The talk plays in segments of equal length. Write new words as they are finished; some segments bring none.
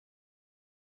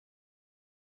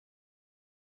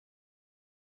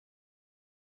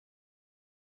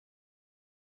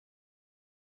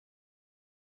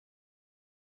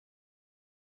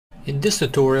In this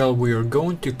tutorial we are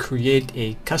going to create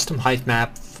a custom height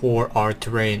map for our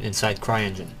terrain inside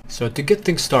CryEngine. So to get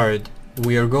things started,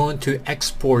 we are going to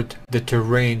export the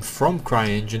terrain from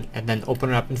CryEngine and then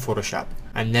open it up in Photoshop.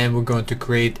 And then we're going to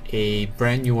create a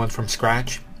brand new one from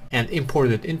scratch and import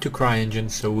it into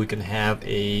CryEngine so we can have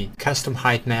a custom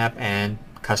height map and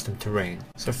custom terrain.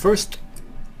 So first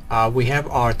we have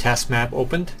our task map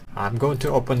opened. I'm going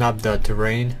to open up the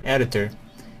terrain editor,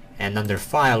 and under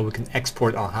file we can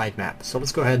export our height map. So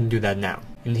let's go ahead and do that now.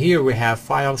 In here we have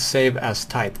file save as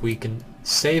type. We can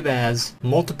save as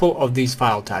multiple of these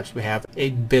file types. We have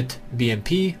 8-bit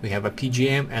BMP, we have a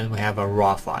PGM, and we have a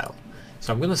raw file.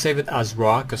 So I'm going to save it as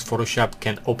raw because Photoshop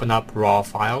can open up raw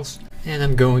files, and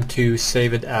I'm going to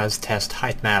save it as test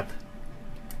height map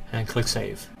and click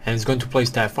save. And it's going to place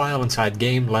that file inside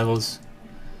game levels,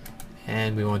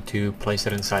 and we want to place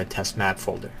it inside test map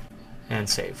folder and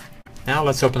save. Now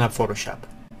let's open up Photoshop.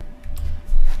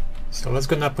 So let's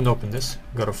go up and open this.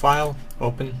 Go to file,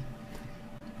 open.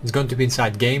 It's going to be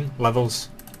inside game levels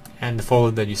and the folder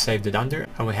that you saved it under,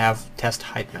 and we have test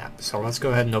height map. So let's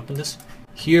go ahead and open this.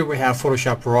 Here we have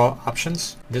Photoshop raw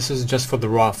options. This is just for the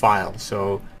raw file,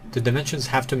 so the dimensions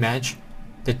have to match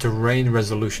the terrain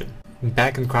resolution.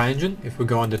 Back in CryEngine, if we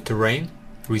go under terrain,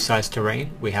 resize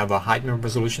terrain, we have a height map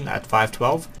resolution at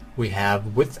 512. We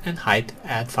have width and height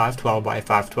at 512 by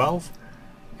 512,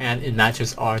 and it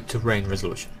matches our terrain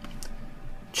resolution.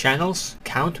 Channels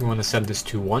count, we want to set this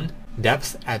to 1.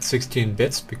 Depth at 16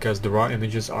 bits because the raw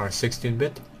images are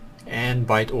 16-bit, and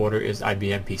byte order is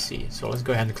IBM PC. So let's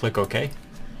go ahead and click OK.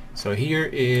 So here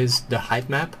is the height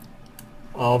map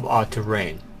of our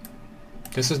terrain.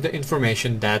 This is the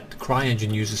information that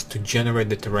CryEngine uses to generate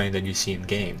the terrain that you see in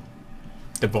game.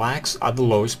 The blacks are the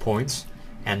lowest points,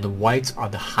 and the whites are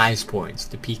the highest points,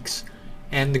 the peaks,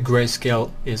 and the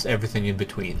grayscale is everything in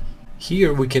between.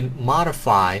 Here we can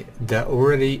modify the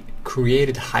already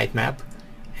created height map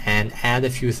and add a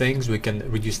few things. We can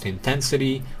reduce the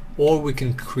intensity, or we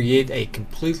can create a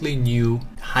completely new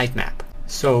height map.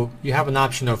 So you have an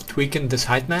option of tweaking this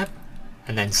height map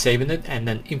and then saving it and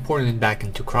then importing it back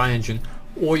into CryEngine,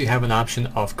 or you have an option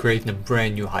of creating a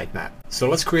brand new height map. So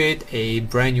let's create a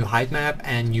brand new height map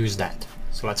and use that.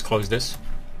 So let's close this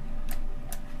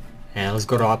and let's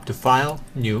go up to file,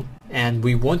 new, and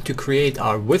we want to create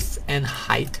our width and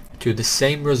height to the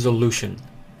same resolution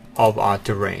of our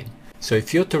terrain. So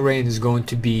if your terrain is going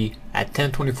to be at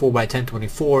 1024 by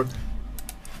 1024,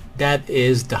 that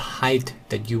is the height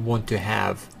that you want to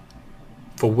have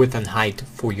for width and height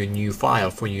for your new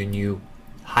file, for your new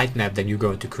height map that you're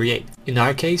going to create. In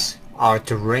our case, our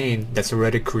terrain that's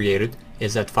already created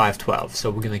is at 512, so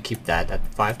we're going to keep that at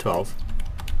 512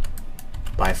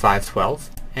 by 512,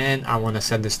 and I want to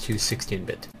set this to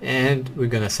 16-bit, and we're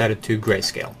going to set it to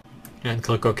grayscale and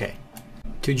click OK.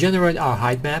 To generate our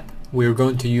height map, we're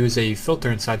going to use a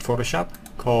filter inside Photoshop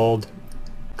called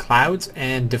clouds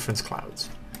and difference clouds.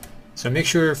 So make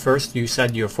sure first you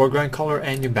set your foreground color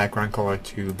and your background color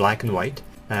to black and white,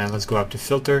 and let's go up to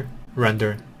filter,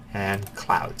 render, and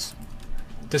clouds.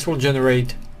 This will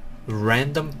generate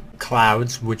random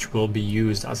clouds which will be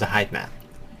used as a height map.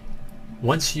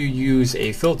 Once you use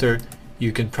a filter,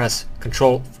 you can press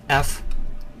Ctrl F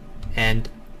and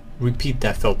repeat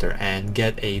that filter and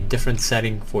get a different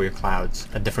setting for your clouds,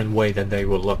 a different way that they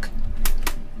will look.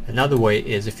 Another way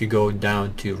is if you go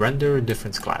down to render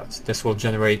difference clouds. This will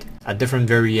generate a different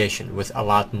variation with a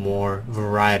lot more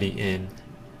variety in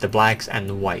the blacks and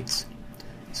the whites.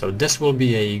 So this will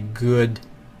be a good,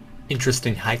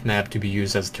 interesting height map to be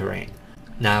used as terrain.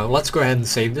 Now let's go ahead and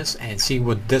save this and see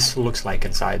what this looks like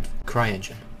inside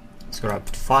CryEngine. Let's go up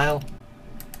to file,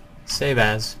 save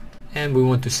as, and we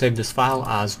want to save this file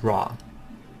as raw,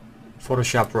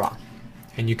 Photoshop raw.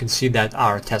 And you can see that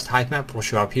our test height map will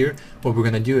show up here. What we're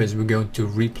going to do is we're going to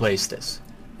replace this.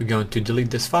 We're going to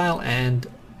delete this file and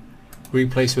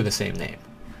replace with the same name.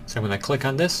 So I'm going to click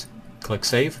on this, click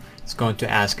save. It's going to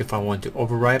ask if I want to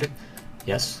override it.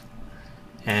 Yes.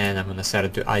 And I'm going to set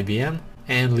it to IBM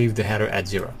and leave the header at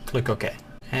 0. Click OK.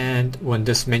 And when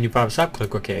this menu pops up,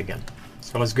 click OK again.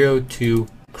 So let's go to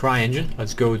CryEngine.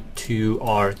 Let's go to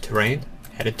our terrain,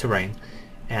 edit terrain,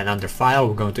 and under file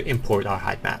we're going to import our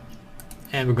height map.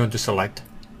 And we're going to select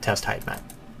test height map.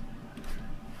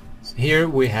 So here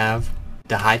we have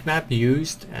the height map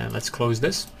used, and let's close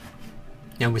this.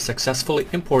 And we successfully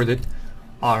imported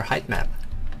our height map.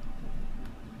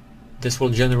 This will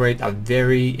generate a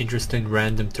very interesting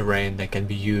random terrain that can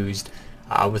be used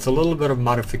with a little bit of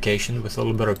modification, with a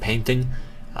little bit of painting.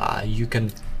 You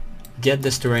can get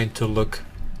this terrain to look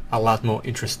a lot more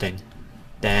interesting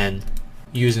than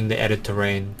using the edit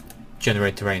terrain,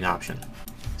 generate terrain option.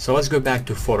 So let's go back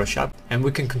to Photoshop and we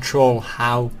can control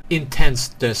how intense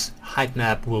this height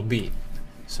map will be.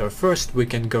 So first we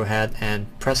can go ahead and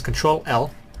press Ctrl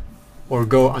L or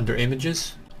go under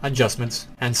Images, Adjustments,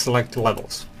 and select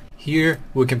Levels. Here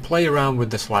we can play around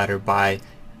with the slider by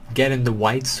getting the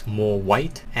whites more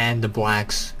white and the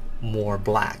blacks more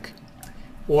black.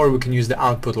 Or we can use the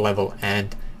output level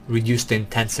and reduce the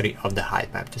intensity of the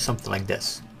height map to something like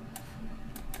this.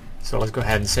 So let's go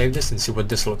ahead and save this and see what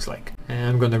this looks like. And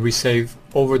I'm going to resave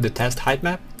over the test height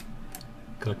map.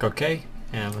 Click OK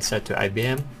and let's set to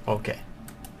IBM. OK.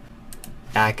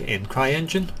 Back in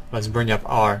CryEngine, let's bring up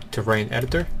our terrain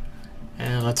editor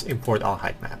and let's import our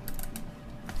height map.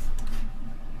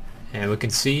 And we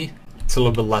can see it's a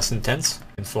little bit less intense.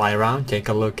 You can fly around, take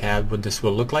a look at what this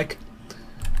will look like.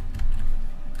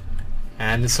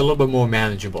 And it's a little bit more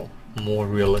manageable, more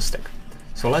realistic.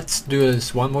 So let's do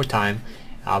this one more time.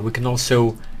 We can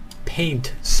also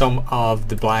paint some of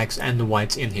the blacks and the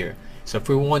whites in here. So if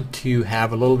we want to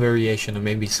have a little variation or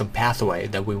maybe some pathway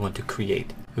that we want to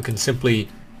create, we can simply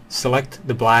select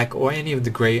the black or any of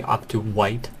the gray up to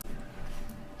white.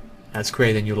 Let's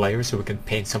create a new layer so we can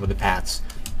paint some of the paths.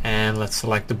 And let's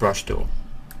select the brush tool,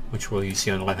 which you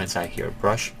see on the left hand side here,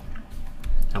 brush.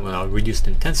 I'm going to reduce the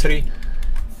intensity,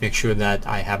 make sure that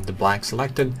I have the black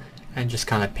selected, and just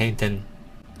kind of paint in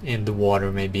the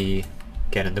water, maybe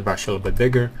getting the brush a little bit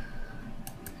bigger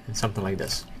and something like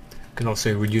this. You can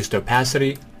also reduce the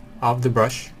opacity of the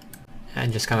brush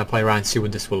and just kind of play around and see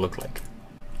what this will look like.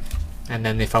 And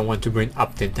then if I want to bring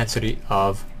up the intensity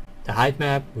of the height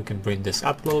map, we can bring this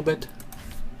up a little bit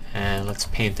and let's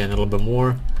paint in a little bit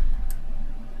more,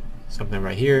 something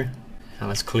right here, and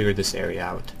let's clear this area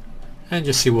out and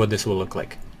just see what this will look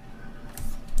like.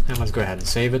 And let's go ahead and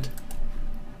save it.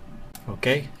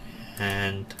 OK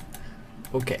and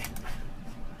OK.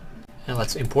 And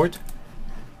let's import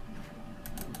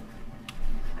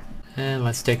and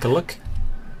let's take a look.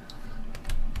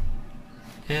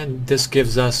 And this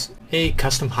gives us a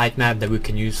custom height map that we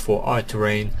can use for our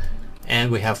terrain,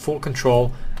 and we have full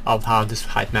control of how this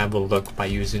height map will look by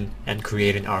using and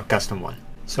creating our custom one.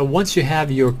 So once you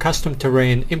have your custom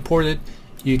terrain imported,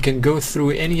 you can go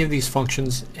through any of these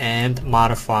functions and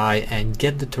modify and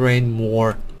get the terrain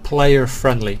more player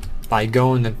friendly by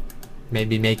going and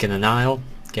maybe making an aisle,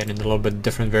 getting a little bit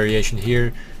different variation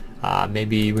here.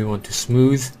 Maybe we want to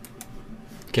smooth,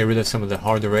 get rid of some of the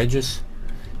harder edges.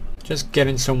 Just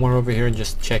getting somewhere over here and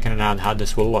just checking it out how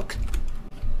this will look.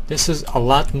 This is a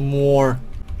lot more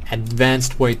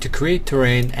advanced way to create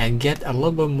terrain and get a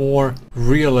little bit more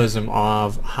realism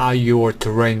of how your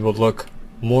terrain will look,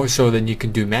 more so than you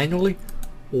can do manually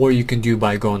or you can do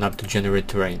by going up to generate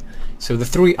terrain. So the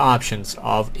three options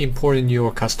of importing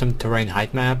your custom terrain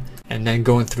height map and then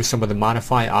going through some of the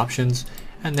modify options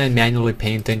and then manually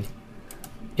painting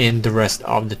in the rest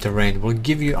of the terrain will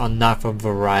give you enough of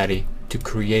variety to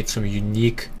create some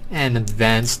unique and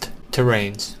advanced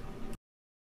terrains.